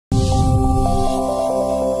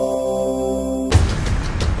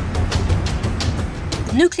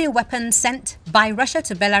Nuclear weapons sent by Russia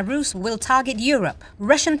to Belarus will target Europe.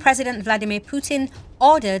 Russian President Vladimir Putin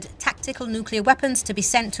ordered tactical nuclear weapons to be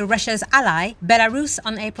sent to Russia's ally, Belarus,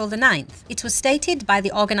 on April the 9th. It was stated by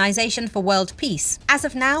the Organization for World Peace. As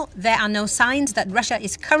of now, there are no signs that Russia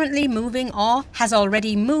is currently moving or has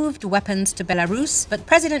already moved weapons to Belarus, but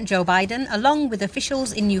President Joe Biden, along with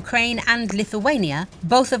officials in Ukraine and Lithuania,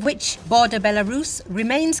 both of which border Belarus,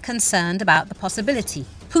 remains concerned about the possibility.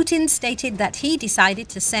 Putin stated that he decided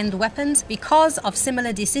to send weapons because of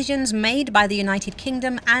similar decisions made by the United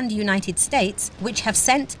Kingdom and United States, which have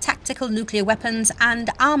sent tactical nuclear weapons and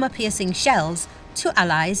armor-piercing shells to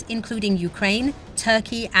allies including Ukraine,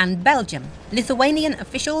 Turkey and Belgium. Lithuanian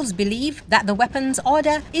officials believe that the weapons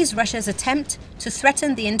order is Russia's attempt to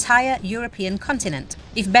threaten the entire European continent.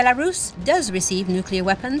 If Belarus does receive nuclear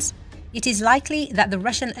weapons, it is likely that the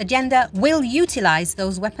Russian agenda will utilize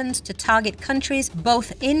those weapons to target countries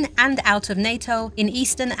both in and out of NATO in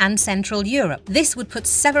Eastern and Central Europe. This would put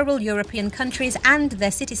several European countries and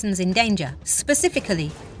their citizens in danger.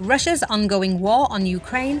 Specifically, Russia's ongoing war on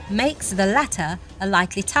Ukraine makes the latter a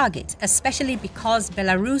likely target, especially because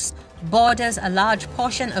Belarus borders a large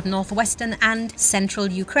portion of northwestern and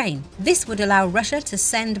central Ukraine. This would allow Russia to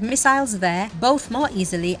send missiles there both more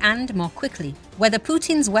easily and more quickly. Whether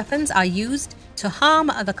Putin's weapons are used to harm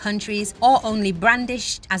other countries or only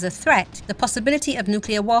brandished as a threat, the possibility of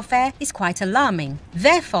nuclear warfare is quite alarming.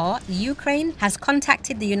 Therefore, Ukraine has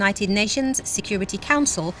contacted the United Nations Security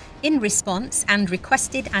Council in response and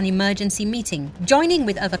requested an emergency meeting. Joining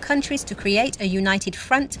with other countries to create a united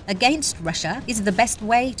front against Russia is the best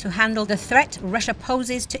way to handle the threat Russia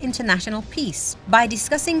poses to international peace. By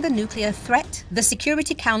discussing the nuclear threat, the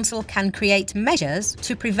Security Council can create measures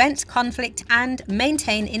to prevent conflict and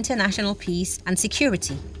maintain international peace and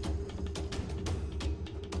security.